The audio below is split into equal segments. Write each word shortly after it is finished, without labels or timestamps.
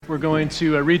We're going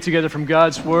to read together from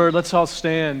God's Word. Let's all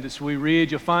stand as we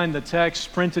read. You'll find the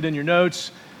text printed in your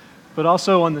notes, but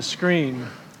also on the screen.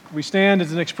 We stand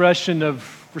as an expression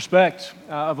of respect,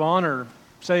 of honor,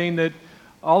 saying that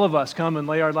all of us come and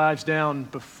lay our lives down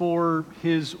before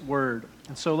His Word.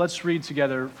 And so let's read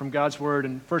together from God's Word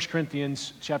in 1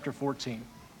 Corinthians chapter 14.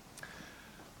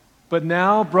 But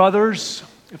now, brothers,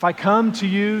 if I come to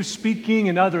you speaking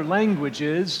in other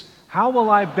languages, how will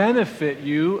I benefit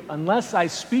you unless I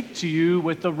speak to you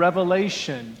with the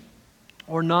revelation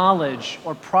or knowledge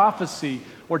or prophecy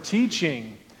or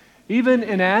teaching? Even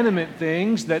inanimate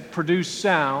things that produce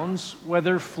sounds,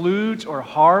 whether flute or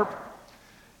harp,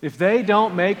 if they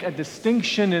don't make a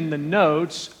distinction in the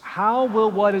notes, how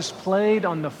will what is played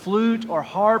on the flute or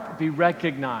harp be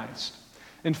recognized?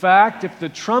 In fact, if the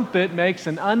trumpet makes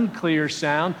an unclear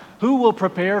sound, who will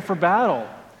prepare for battle?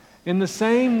 In the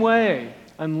same way,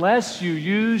 unless you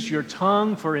use your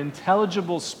tongue for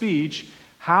intelligible speech,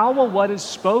 how will what is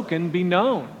spoken be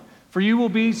known? For you will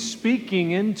be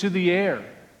speaking into the air.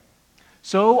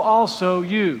 So also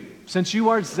you, since you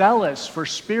are zealous for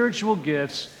spiritual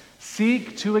gifts,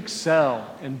 seek to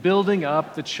excel in building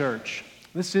up the church.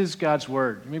 This is God's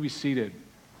Word. You may be seated.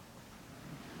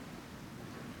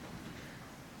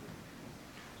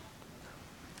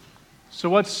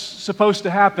 So what's supposed to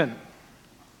happen?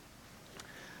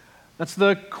 That's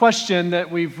the question that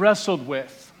we've wrestled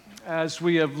with as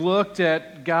we have looked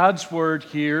at God's Word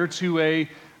here to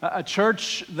a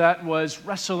church that was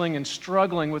wrestling and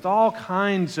struggling with all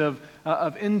kinds of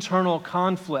internal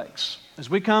conflicts. As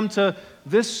we come to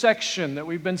this section that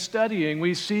we've been studying,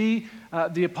 we see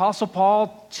the Apostle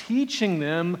Paul teaching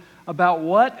them about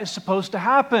what is supposed to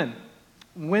happen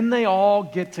when they all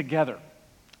get together.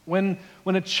 When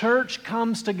a church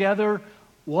comes together,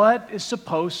 what is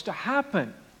supposed to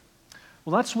happen?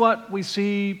 Well, that's what we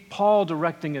see Paul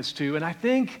directing us to, and I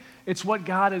think it's what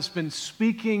God has been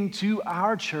speaking to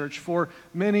our church for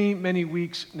many, many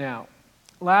weeks now.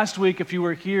 Last week, if you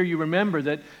were here, you remember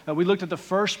that we looked at the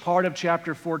first part of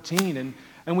chapter 14,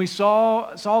 and we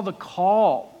saw the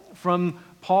call from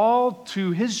Paul to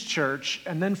his church,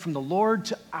 and then from the Lord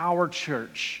to our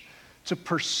church, to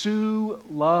pursue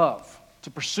love.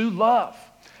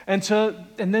 And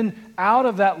then out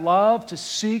of that love to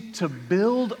seek to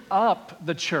build up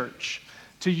the church,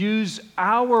 to use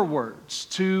our words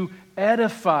to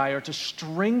edify or to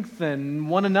strengthen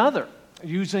one another,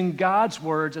 using God's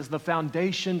words as the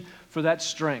foundation for that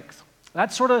strength.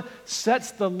 That sort of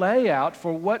sets the layout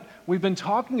for what we've been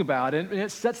talking about, and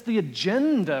it sets the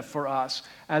agenda for us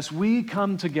as we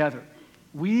come together.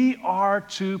 We are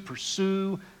to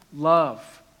pursue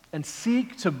love and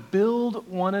seek to build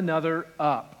one another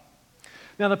up.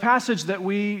 Now, the passage that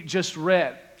we just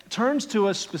read turns to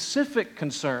a specific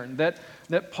concern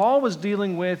that Paul was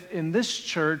dealing with in this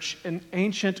church in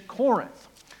ancient Corinth.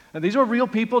 Now, these are real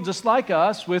people just like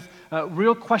us with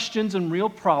real questions and real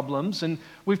problems, and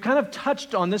we've kind of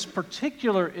touched on this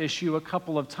particular issue a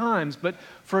couple of times, but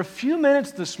for a few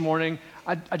minutes this morning,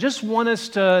 I just want us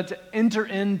to enter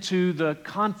into the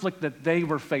conflict that they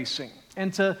were facing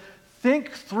and to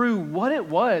think through what it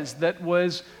was that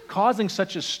was causing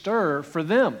such a stir for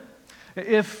them.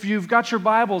 If you've got your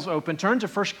Bibles open, turn to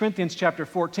 1 Corinthians chapter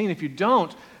 14. If you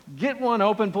don't, get one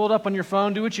open, pull it up on your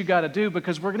phone, do what you got to do,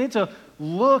 because we're going to need to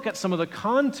look at some of the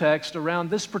context around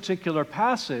this particular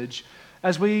passage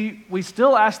as we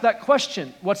still ask that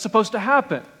question, what's supposed to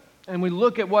happen? And we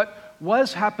look at what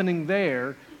was happening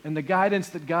there and the guidance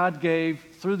that God gave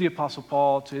through the Apostle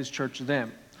Paul to his church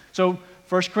then. So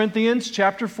 1 Corinthians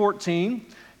chapter 14,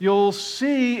 you'll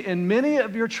see in many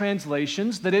of your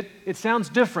translations that it sounds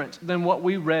different than what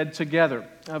we read together.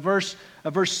 Verse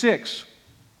 6,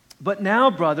 but now,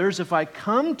 brothers, if I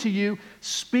come to you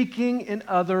speaking in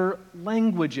other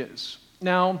languages.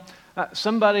 Now,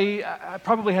 somebody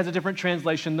probably has a different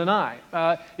translation than I.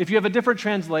 If you have a different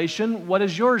translation, what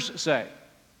does yours say?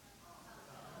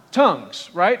 Tongues,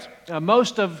 right?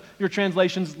 Most of your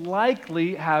translations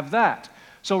likely have that.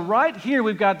 So right here,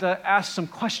 we've got to ask some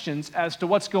questions as to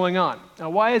what's going on.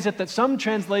 Now, why is it that some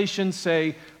translations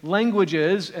say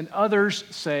languages and others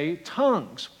say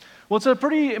tongues? Well, it's a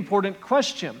pretty important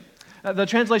question. The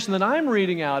translation that I'm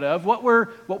reading out of, what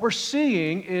we're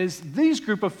seeing is these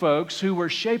group of folks who were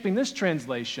shaping this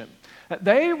translation.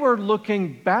 They were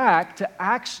looking back to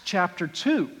Acts chapter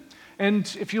 2.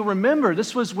 And if you'll remember,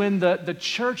 this was when the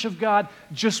church of God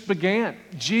just began.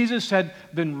 Jesus had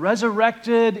been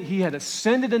resurrected. He had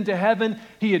ascended into heaven.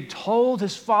 He had told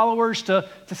his followers to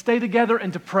stay together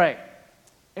and to pray,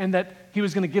 and that he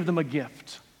was going to give them a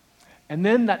gift. And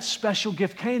then that special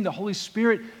gift came. The Holy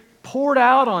Spirit poured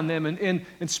out on them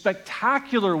in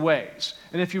spectacular ways.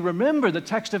 And if you remember, the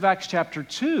text of Acts chapter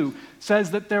 2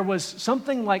 says that there was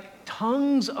something like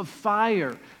tongues of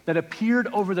fire that appeared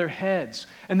over their heads.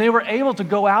 And they were able to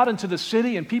go out into the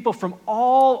city, and people from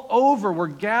all over were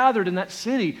gathered in that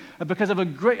city because of a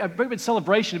big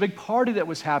celebration, a big party that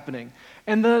was happening.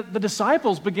 And the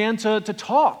disciples began to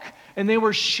talk, and they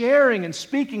were sharing and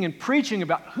speaking and preaching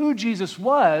about who Jesus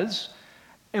was,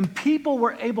 and people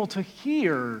were able to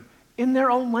hear in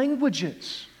their own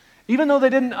languages. Even though they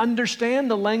didn't understand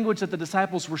the language that the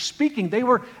disciples were speaking, they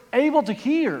were able to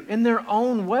hear in their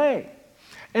own way.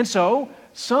 And so,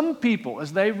 some people,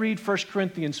 as they read 1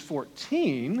 Corinthians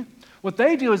 14, what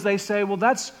they do is they say, well,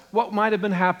 that's what might have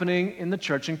been happening in the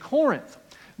church in Corinth.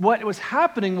 What was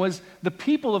happening was the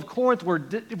people of Corinth were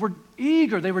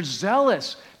eager, they were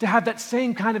zealous to have that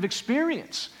same kind of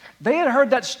experience. They had heard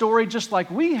that story just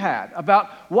like we had about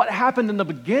what happened in the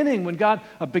beginning when God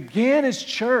began His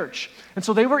church. And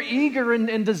so they were eager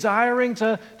and desiring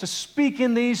to speak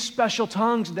in these special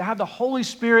tongues and to have the Holy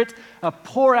Spirit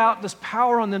pour out this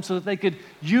power on them so that they could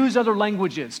use other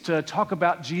languages to talk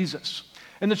about Jesus.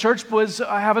 And the church was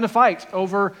having a fight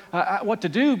over what to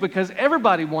do because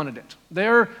everybody wanted it.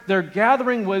 Their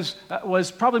gathering was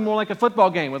probably more like a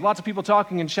football game with lots of people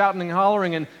talking and shouting and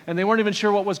hollering, and they weren't even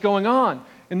sure what was going on.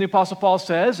 And the Apostle Paul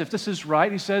says, if this is right,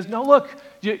 he says, no, look,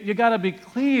 you got to be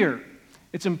clear.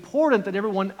 It's important that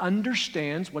everyone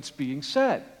understands what's being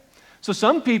said. So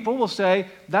some people will say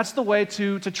that's the way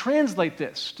to translate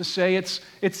this, to say it's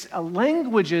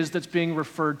languages that's being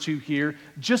referred to here,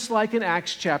 just like in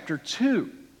Acts chapter 2.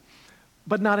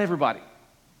 But not everybody.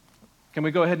 Can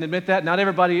we go ahead and admit that? Not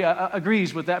everybody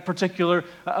agrees with that particular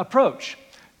approach.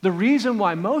 The reason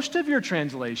why most of your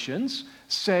translations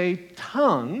say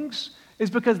tongues is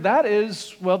because that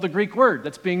is, well, the Greek word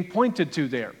that's being pointed to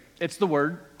there. It's the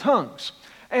word tongues.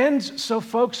 And so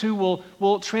folks who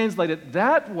will translate it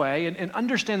that way and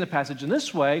understand the passage in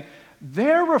this way,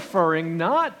 they're referring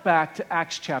not back to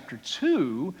Acts chapter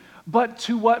 2, but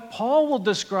to what Paul will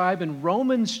describe in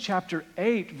Romans chapter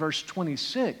 8, verse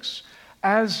 26,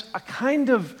 as a kind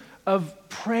of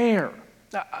prayer.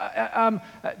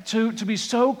 To be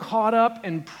so caught up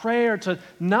in prayer, to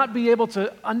not be able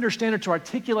to understand or to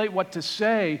articulate what to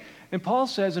say. And Paul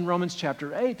says in Romans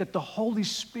chapter 8 that the Holy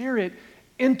Spirit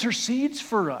intercedes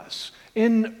for us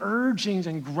in urgings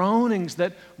and groanings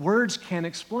that words can't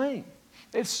explain.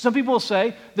 Some people will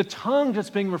say the tongue that's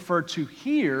being referred to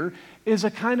here is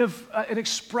a kind of an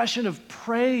expression of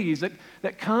praise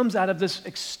that comes out of this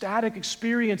ecstatic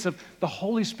experience of the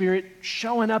Holy Spirit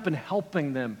showing up and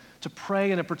helping them to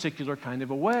pray in a particular kind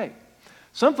of a way.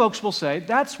 Some folks will say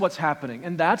that's what's happening,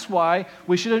 and that's why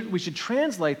we should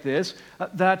translate this,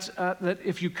 that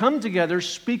if you come together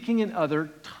speaking in other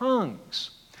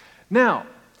tongues. Now,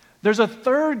 there's a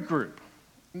third group.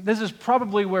 This is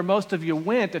probably where most of you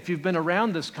went if you've been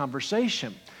around this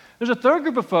conversation. There's a third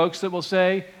group of folks that will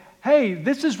say, hey,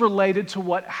 this is related to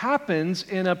what happens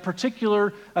in a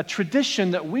particular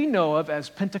tradition that we know of as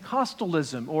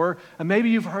Pentecostalism, or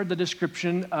maybe you've heard the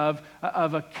description of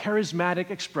a charismatic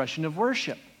expression of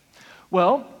worship.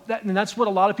 Well, that's what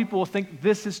a lot of people will think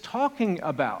this is talking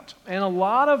about. And a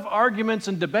lot of arguments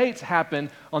and debates happen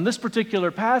on this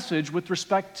particular passage with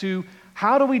respect to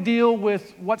how do we deal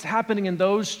with what's happening in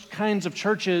those kinds of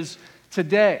churches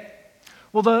today.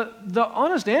 Well, the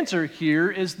honest answer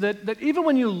here is that even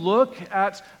when you look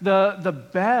at the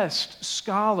best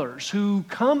scholars who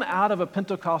come out of a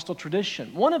Pentecostal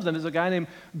tradition, one of them is a guy named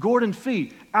Gordon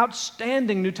Fee,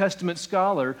 outstanding New Testament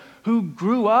scholar who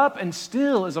grew up and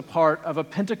still is a part of a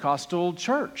Pentecostal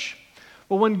church.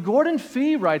 Well, when Gordon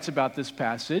Fee writes about this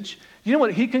passage, you know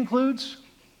what he concludes?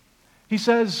 He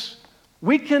says,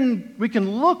 we can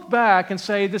look back and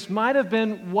say this might have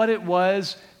been what it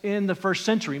was in the first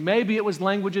century. Maybe it was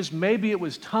languages, maybe it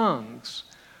was tongues.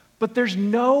 But there's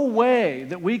no way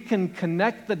that we can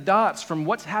connect the dots from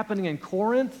what's happening in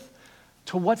Corinth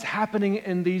to what's happening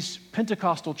in these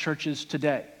Pentecostal churches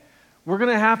today. We're going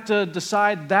to have to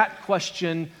decide that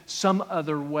question some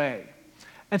other way.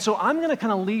 And so I'm going to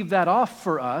kind of leave that off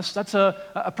for us. That's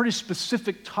a pretty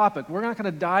specific topic. We're not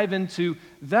going to dive into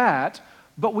that.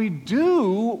 But we do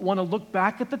want to look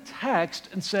back at the text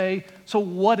and say, so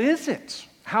what is it?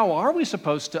 How are we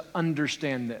supposed to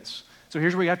understand this? So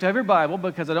here's where you have to have your Bible,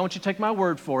 because I don't want you to take my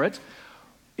word for it.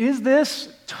 Is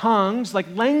this tongues like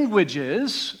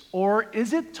languages, or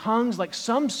is it tongues like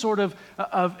some sort of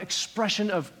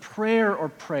expression of prayer or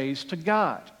praise to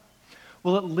God?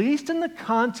 Well, at least in the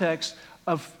context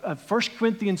of 1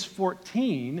 Corinthians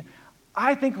 14,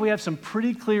 I think we have some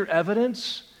pretty clear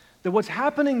evidence that what's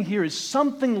happening here is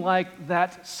something like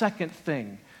that second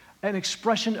thing, an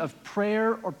expression of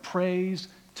prayer or praise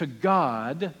to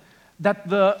God that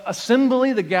the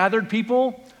assembly, the gathered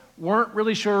people, weren't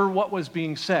really sure what was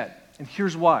being said. And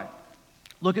here's why.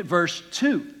 Look at verse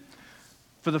 2.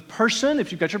 For the person,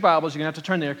 if you've got your Bibles, you're going to have to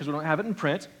turn there because we don't have it in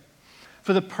print.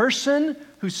 For the person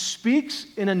who speaks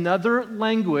in another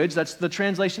language, that's the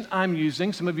translation I'm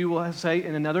using, some of you will say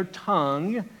in another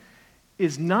tongue,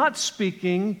 is not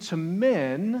speaking to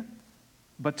men,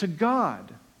 but to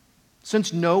God,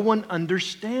 since no one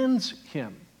understands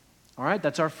him. All right,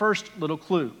 that's our first little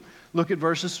clue. Look at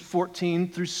verses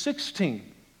 14 through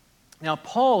 16. Now,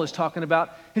 Paul is talking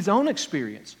about his own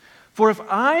experience. For if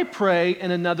I pray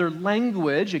in another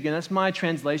language, again, that's my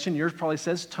translation, yours probably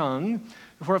says tongue.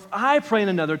 For if I pray in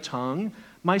another tongue,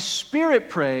 my spirit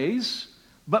prays,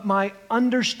 but my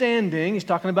understanding, he's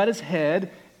talking about his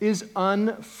head, is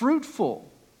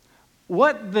unfruitful.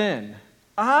 What then?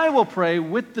 I will pray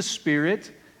with the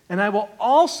Spirit, and I will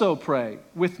also pray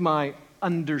with my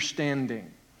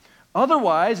understanding.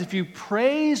 Otherwise, if you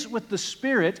praise with the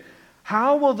Spirit,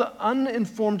 how will the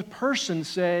uninformed person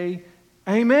say,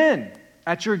 Amen,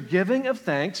 at your giving of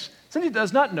thanks, since he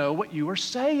does not know what you are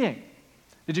saying?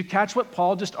 Did you catch what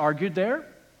Paul just argued there?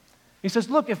 He says,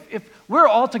 look, if we're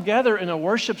all together in a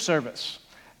worship service,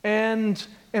 and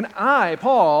I,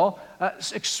 Paul,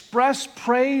 express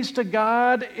praise to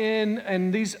God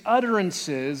in these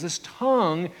utterances, this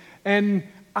tongue, and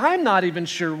I'm not even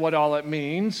sure what all it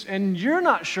means, and you're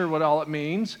not sure what all it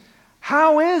means,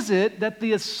 how is it that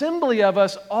the assembly of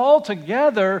us all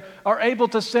together are able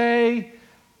to say,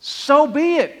 so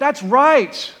be it, that's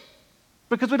right,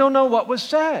 because we don't know what was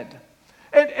said?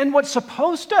 And what's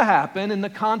supposed to happen in the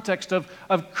context of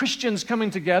Christians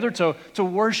coming together to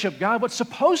worship God, what's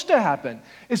supposed to happen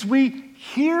is we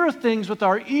hear things with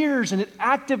our ears and it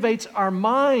activates our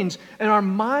minds, and our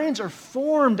minds are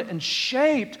formed and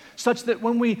shaped such that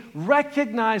when we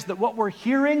recognize that what we're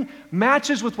hearing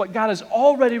matches with what God has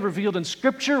already revealed in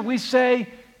Scripture, we say,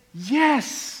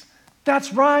 yes,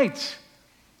 that's right.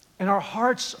 And our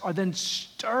hearts are then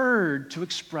stirred to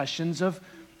expressions of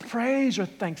praise or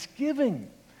thanksgiving,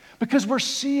 because we're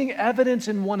seeing evidence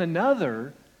in one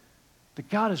another that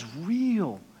God is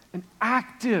real and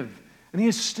active, and He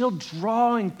is still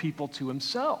drawing people to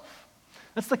Himself.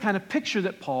 That's the kind of picture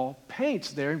that Paul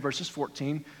paints there in verses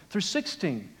 14 through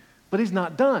 16. But he's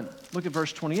not done. Look at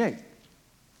verse 28.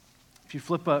 If you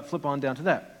flip on down to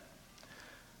that.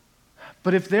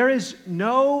 But if there is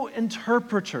no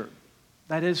interpreter,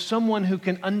 that is, someone who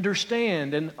can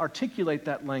understand and articulate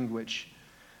that language,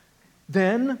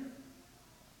 then,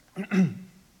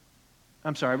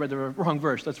 I'm sorry, I read the wrong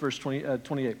verse. That's verse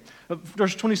 28.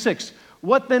 Verse 26.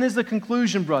 What then is the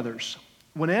conclusion, brothers?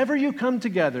 Whenever you come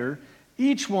together,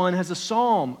 each one has a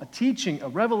psalm, a teaching, a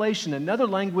revelation, another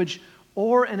language,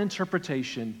 or an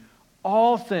interpretation.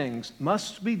 All things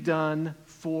must be done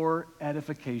for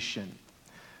edification.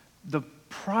 The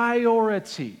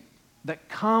priority that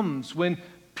comes when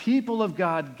people of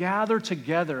God gather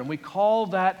together, and we call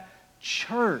that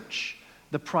church,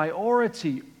 the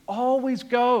priority always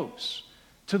goes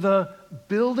to the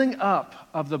building up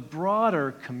of the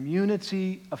broader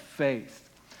community of faith.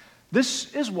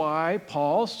 This is why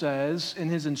Paul says in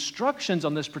his instructions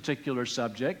on this particular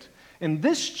subject, in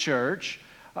this church,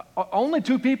 only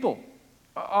 2 people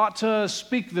ought to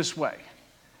speak this way,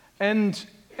 and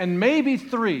maybe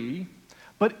 3,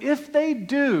 but if they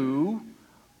do,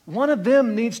 one of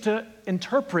them needs to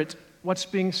interpret what's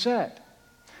being said.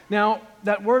 Now,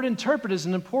 that word interpret is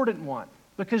an important one,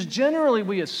 because generally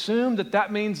we assume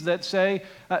that means that, say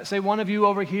one of you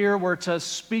over here were to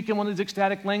speak in one of these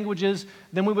ecstatic languages,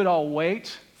 then we would all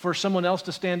wait for someone else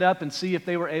to stand up and see if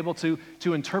they were able to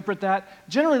interpret that.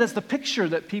 Generally, that's the picture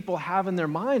that people have in their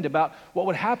mind about what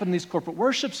would happen in these corporate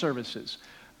worship services.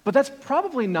 But that's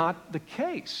probably not the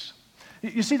case.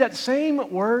 You see, that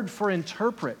same word for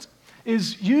interpret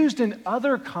is used in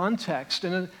other contexts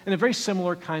in a very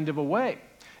similar kind of a way.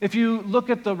 If you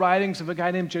look at the writings of a guy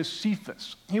named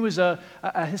Josephus, he was a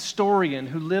historian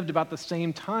who lived about the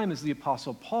same time as the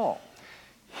Apostle Paul.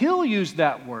 He'll use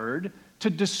that word to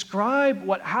describe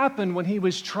what happened when he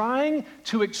was trying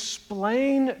to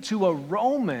explain to a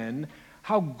Roman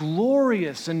how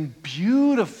glorious and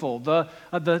beautiful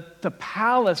the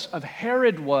palace of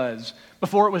Herod was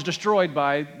before it was destroyed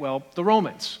by, the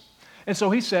Romans. And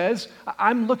so he says,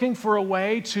 I'm looking for a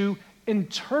way to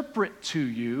interpret to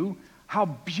you how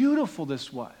beautiful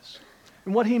this was.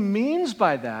 And what he means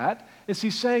by that is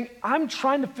he's saying, I'm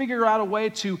trying to figure out a way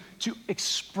to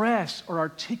express or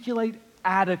articulate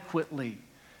adequately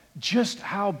just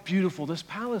how beautiful this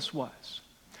palace was.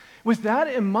 With that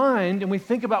in mind, and we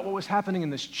think about what was happening in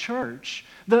this church,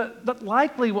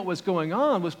 likely what was going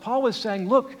on was Paul was saying,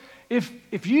 look,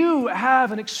 if you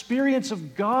have an experience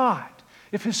of God,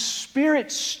 if His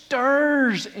Spirit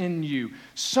stirs in you,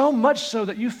 so much so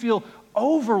that you feel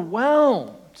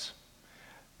overwhelmed,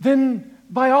 then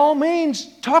by all means,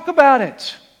 talk about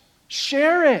it.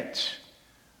 Share it.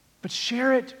 But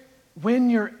share it when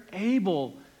you're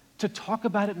able to talk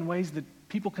about it in ways that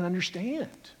people can understand.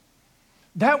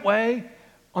 That way,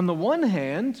 on the one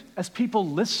hand, as people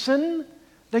listen,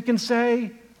 they can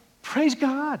say, praise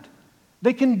God.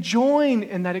 They can join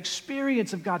in that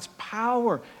experience of God's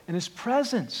power and His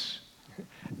presence.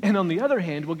 And on the other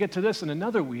hand, we'll get to this in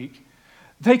another week,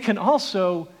 they can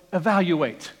also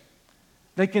evaluate.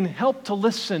 They can help to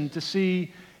listen to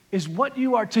see, is what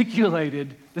you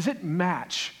articulated, does it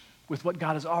match with what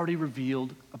God has already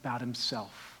revealed about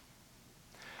Himself?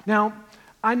 Now,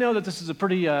 I know that this is a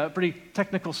pretty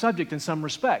technical subject in some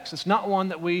respects. It's not one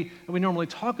that we normally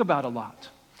talk about a lot.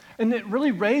 And it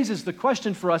really raises the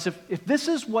question for us, if this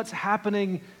is what's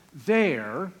happening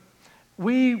there,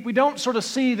 we don't sort of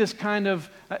see this kind of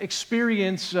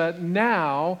experience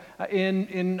now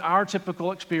in our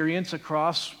typical experience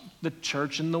across the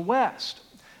church in the West.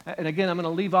 And again, I'm going to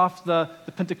leave off the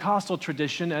Pentecostal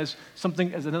tradition as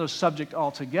another subject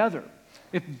altogether.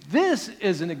 If this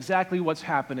isn't exactly what's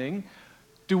happening,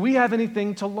 do we have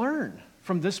anything to learn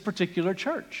from this particular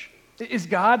church? Is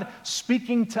God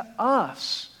speaking to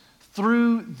us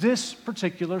through this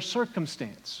particular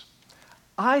circumstance?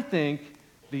 I think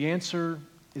the answer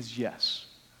is yes.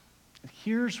 And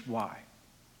here's why.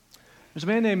 There's a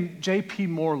man named J.P.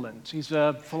 Moreland. He's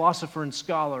a philosopher and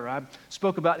scholar. I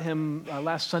spoke about him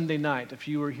last Sunday night if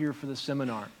you were here for the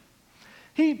seminar.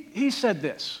 He said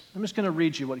this. I'm just going to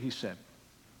read you what he said.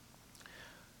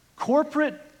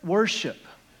 Corporate worship,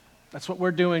 that's what we're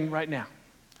doing right now.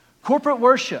 Corporate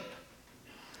worship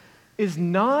is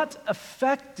not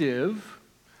effective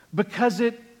because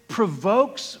it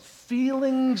provokes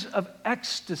feelings of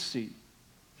ecstasy,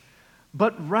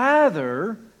 but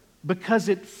rather because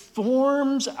it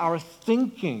forms our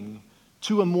thinking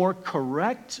to a more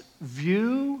correct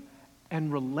view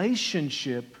and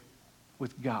relationship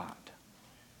with God.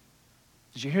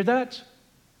 Did you hear that?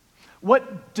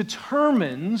 What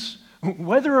determines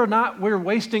whether or not we're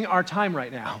wasting our time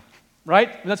right now,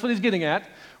 right? That's what he's getting at.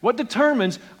 What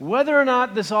determines whether or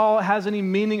not this all has any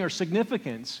meaning or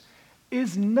significance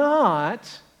is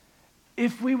not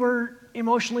if we were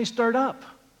emotionally stirred up.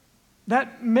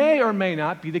 That may or may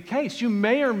not be the case. You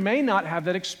may or may not have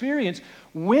that experience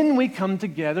when we come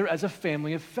together as a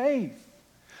family of faith.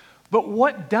 But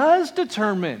what does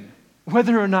determine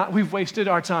whether or not we've wasted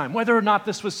our time, whether or not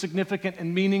this was significant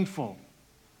and meaningful,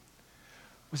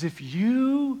 was if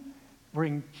you were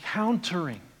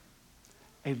encountering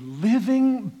a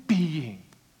living being,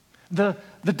 the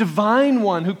divine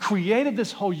one who created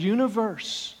this whole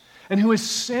universe and who has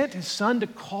sent His Son to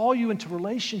call you into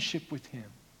relationship with Him.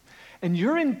 And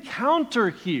your encounter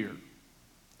here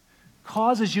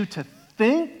causes you to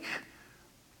think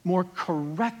more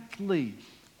correctly,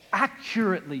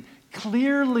 accurately,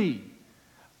 clearly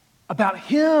about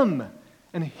Him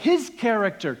and His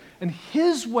character and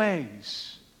His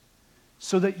ways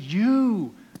so that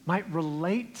you might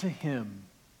relate to Him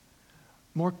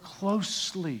more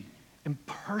closely and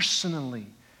personally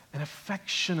and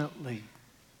affectionately.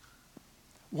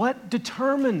 What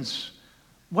determines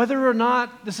whether or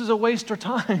not this is a waste of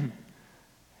time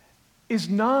is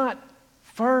not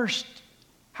first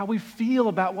how we feel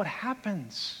about what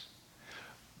happens,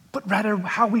 but rather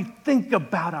how we think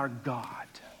about our God.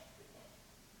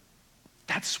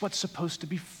 That's what's supposed to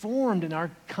be formed in our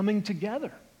coming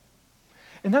together.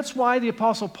 And that's why the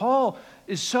Apostle Paul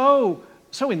is so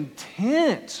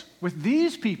intent with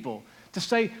these people to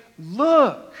say,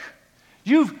 look,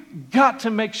 you've got to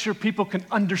make sure people can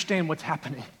understand what's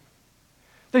happening.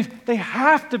 They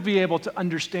have to be able to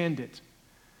understand it.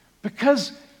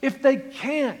 Because if they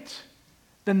can't,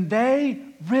 then they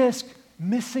risk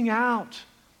missing out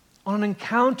on an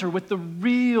encounter with the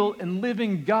real and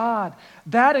living God.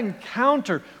 That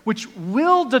encounter which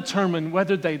will determine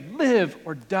whether they live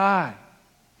or die,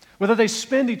 whether they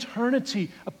spend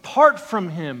eternity apart from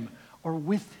Him or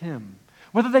with Him,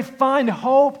 whether they find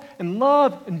hope and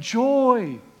love and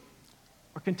joy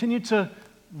or continue to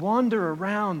wander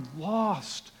around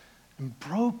lost and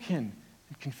broken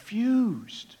and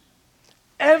confused.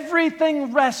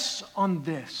 Everything rests on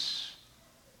this,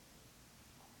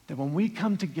 that when we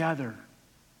come together,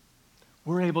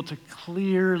 we're able to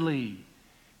clearly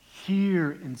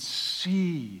hear and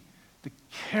see the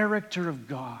character of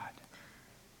God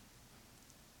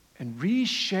and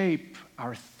reshape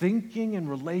our thinking and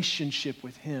relationship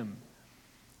with Him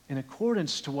in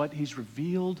accordance to what He's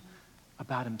revealed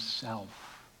about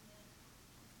Himself.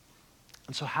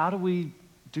 And so how do we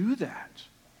do that?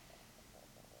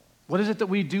 What is it that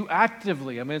we do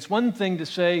actively? I mean, it's one thing to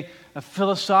say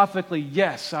philosophically,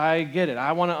 yes, I get it.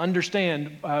 I want to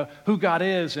understand who God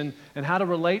is and how to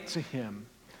relate to Him.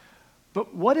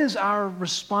 But what is our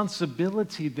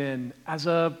responsibility then as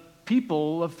a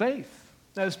people of faith,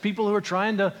 as people who are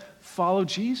trying to follow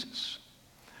Jesus?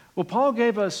 Well, Paul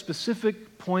gave a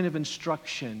specific point of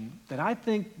instruction that I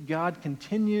think God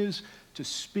continues to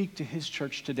speak to His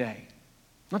church today.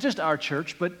 Not just our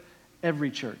church, but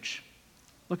every church.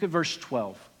 Look at verse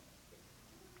 12.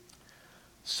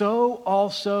 So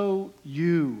also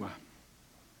you,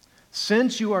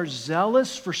 since you are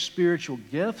zealous for spiritual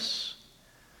gifts,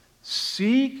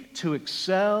 seek to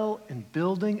excel in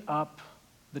building up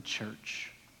the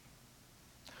church.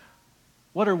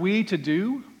 What are we to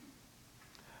do?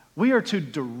 We are to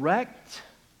direct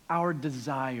our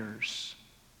desires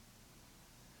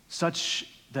such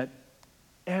that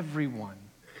everyone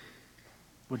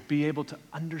would be able to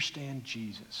understand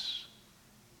Jesus.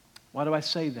 Why do I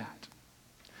say that?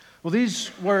 Well, these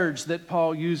words that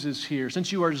Paul uses here,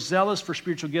 since you are zealous for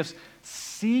spiritual gifts,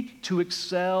 seek to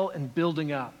excel in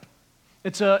building up.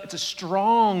 It's a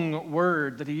strong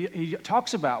word that he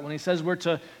talks about when he says we're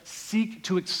to seek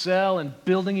to excel in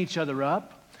building each other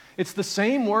up. It's the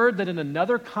same word that in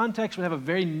another context would have a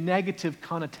very negative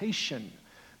connotation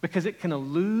because it can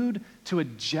allude to a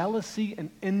jealousy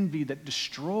and envy that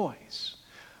destroys.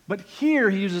 But here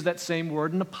he uses that same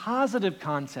word in a positive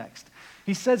context.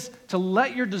 He says to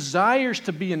let your desires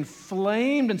to be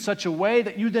inflamed in such a way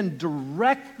that you then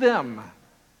direct them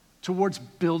towards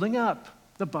building up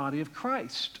the body of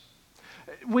Christ.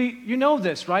 You know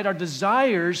this, right? Our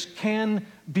desires can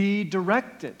be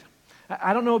directed.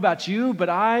 I don't know about you, but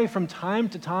I, from time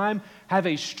to time, have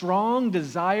a strong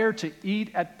desire to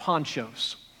eat at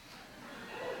Pancho's.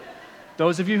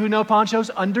 Those of you who know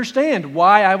Pancho's understand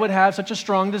why I would have such a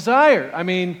strong desire. I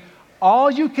mean,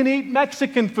 all you can eat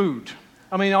Mexican food.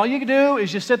 I mean, all you can do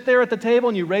is you sit there at the table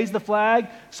and you raise the flag.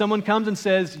 Someone comes and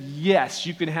says, yes,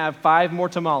 you can have 5 more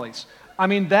tamales. I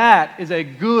mean, that is a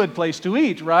good place to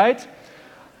eat, right?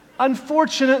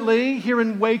 Unfortunately, here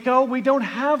in Waco, we don't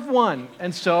have one.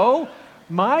 And so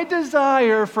my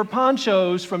desire for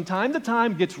Pancho's from time to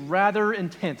time gets rather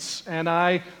intense, and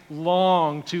I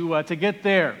long to get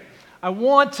there. I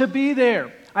want to be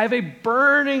there. I have a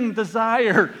burning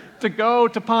desire to go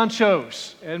to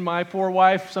Pancho's, and my poor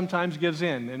wife sometimes gives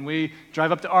in, and we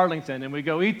drive up to Arlington, and we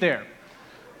go eat there.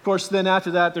 Of course, then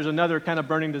after that, there's another kind of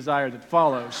burning desire that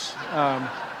follows,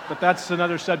 but that's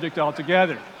another subject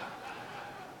altogether.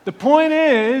 The point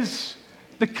is,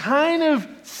 the kind of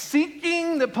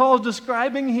seeking that Paul's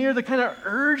describing here, the kind of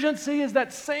urgency is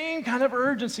that same kind of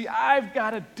urgency. I've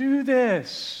got to do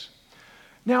this.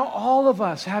 Now, all of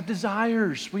us have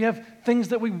desires. We have things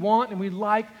that we want and we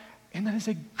like, and that is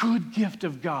a good gift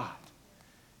of God.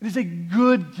 It is a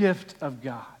good gift of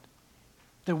God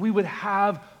that we would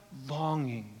have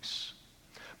longings.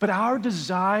 But our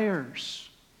desires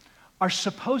are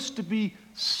supposed to be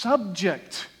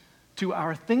subject to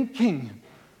our thinking,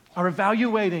 our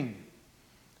evaluating.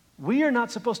 We are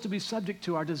not supposed to be subject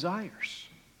to our desires.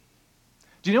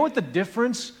 Do you know what the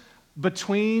difference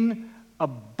between a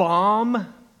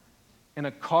bomb and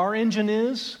a car engine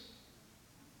is?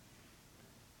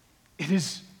 It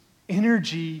is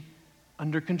energy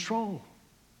under control.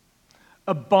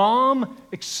 A bomb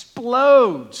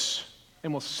explodes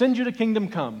and will send you to kingdom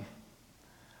come.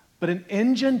 But an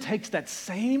engine takes that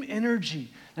same energy,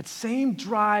 that same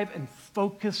drive, and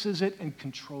focuses it and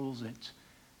controls it.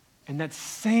 And that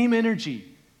same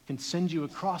energy can send you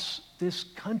across this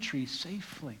country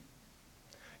safely.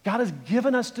 God has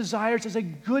given us desires as a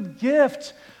good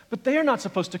gift, but they are not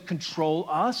supposed to control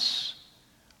us.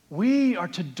 We are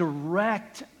to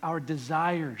direct our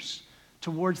desires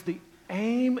towards the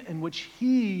aim in which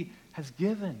He has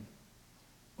given,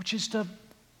 which is to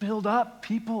build up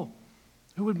people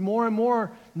who would more and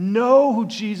more know who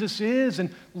Jesus is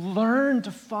and learn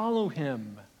to follow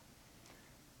Him.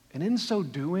 And in so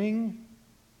doing,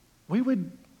 we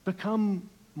would become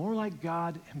more like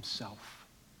God Himself.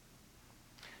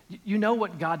 You know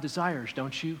what God desires,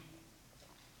 don't you?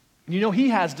 You know He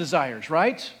has desires,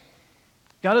 right?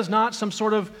 God is not some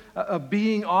sort of a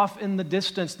being off in the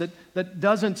distance that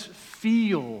doesn't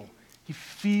feel. He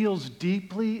feels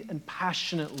deeply and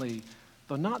passionately,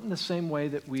 though not in the same way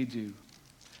that we do.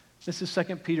 This is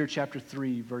 2 Peter chapter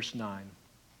 3, verse 9.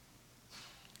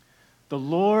 The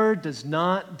Lord does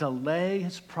not delay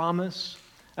His promise,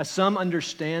 as some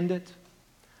understand it,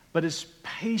 but is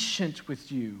patient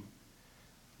with you,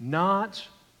 not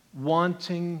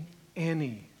wanting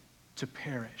any to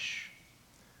perish,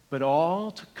 but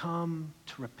all to come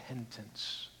to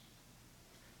repentance.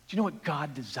 Do you know what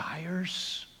God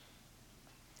desires?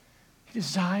 He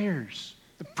desires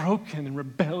the broken and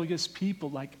rebellious people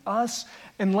like us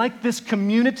and like this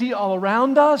community all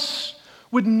around us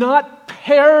would not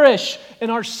perish in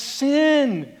our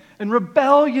sin and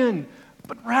rebellion,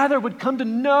 but rather would come to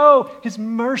know His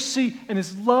mercy and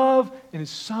His love in His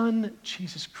Son,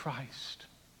 Jesus Christ.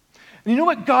 And you know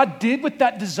what God did with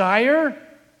that desire?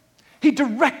 He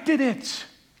directed it.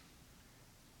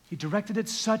 He directed it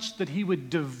such that He would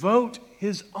devote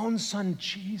His own Son,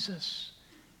 Jesus,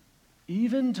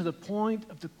 even to the point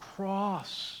of the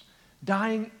cross,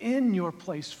 dying in your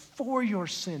place for your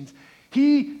sins.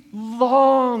 He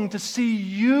longed to see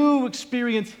you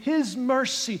experience His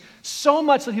mercy so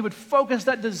much that He would focus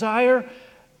that desire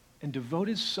and devote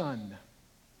His Son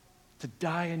to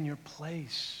die in your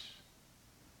place.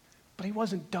 But He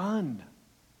wasn't done.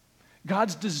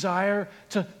 God's desire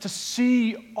to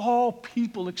see all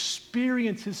people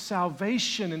experience His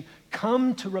salvation and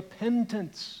come to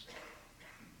repentance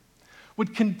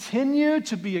would continue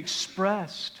to be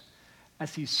expressed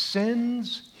as He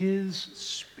sends His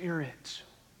Spirit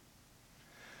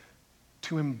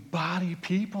to embody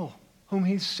people whom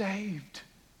He's saved,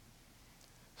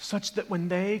 such that when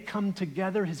they come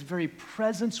together, His very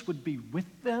presence would be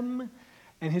with them,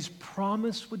 and His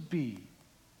promise would be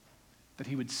that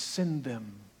He would send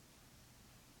them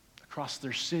across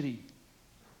their city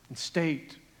and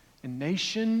state and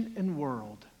nation and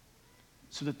world,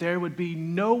 so that there would be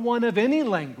no one of any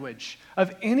language,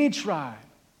 of any tribe,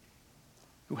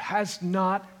 who has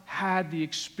not had the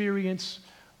experience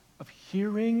of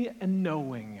hearing and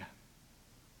knowing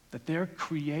that their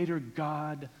Creator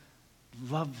God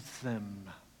loves them.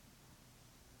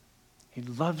 He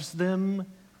loves them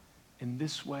in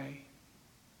this way,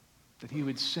 that He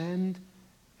would send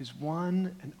His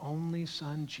one and only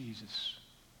Son, Jesus.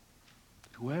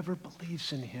 Whoever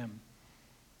believes in Him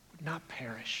would not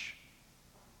perish,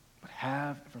 but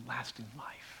have everlasting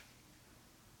life.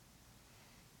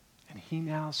 And He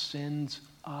now sends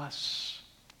us,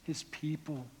 His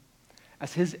people,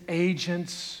 as His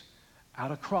agents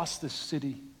out across this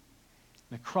city,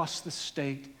 and across this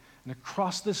state, and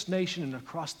across this nation, and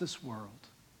across this world,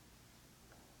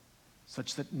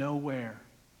 such that nowhere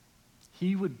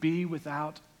He would be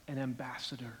without an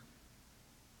ambassador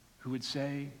who would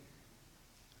say,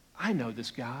 I know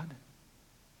this God,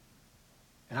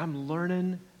 and I'm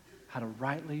learning how to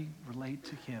rightly relate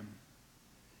to Him.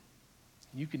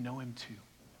 You can know Him too.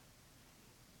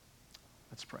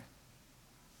 Let's pray.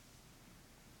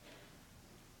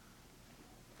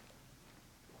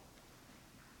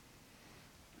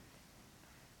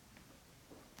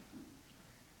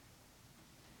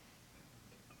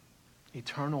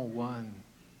 Eternal One,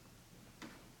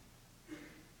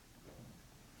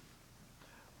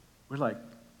 we're like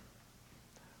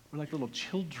little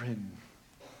children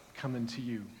coming to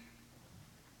You.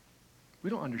 We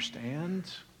don't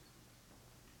understand.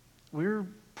 We're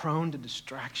prone to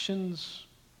distractions.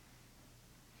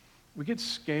 We get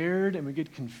scared and we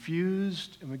get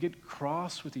confused and we get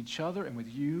cross with each other and with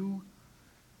You.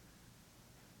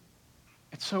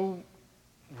 And so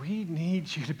we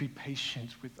need You to be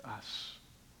patient with us.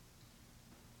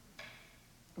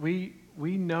 We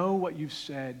know what You've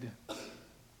said,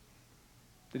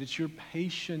 that it's Your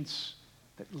patience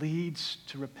that leads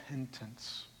to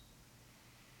repentance.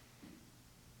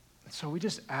 And so we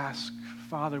just ask,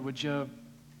 Father, would you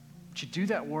do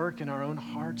that work in our own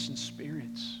hearts and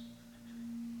spirits?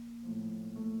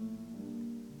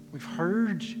 We've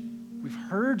heard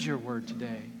Your word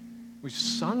today. We've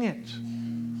sung it.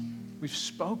 We've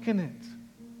spoken it.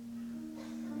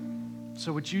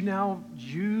 So would You now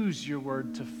use Your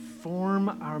word to form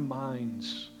our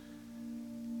minds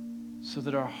so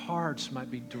that our hearts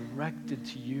might be directed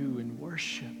to You in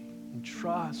worship and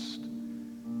trust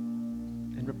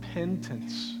and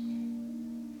repentance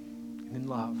and in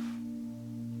love.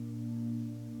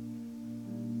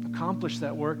 Accomplish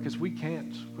that work because we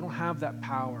can't. We don't have that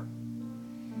power.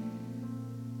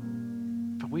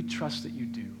 But we trust that You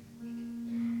do.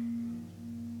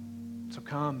 So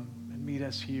come and meet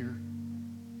us here.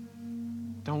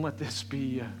 Don't let this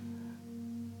be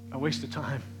a waste of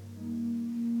time.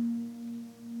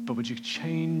 But would You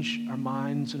change our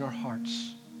minds and our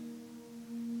hearts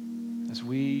as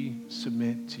we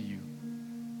submit to You?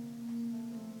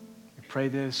 We pray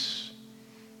this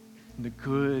in the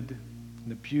good, and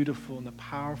the beautiful, and the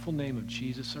powerful name of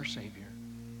Jesus, our Savior.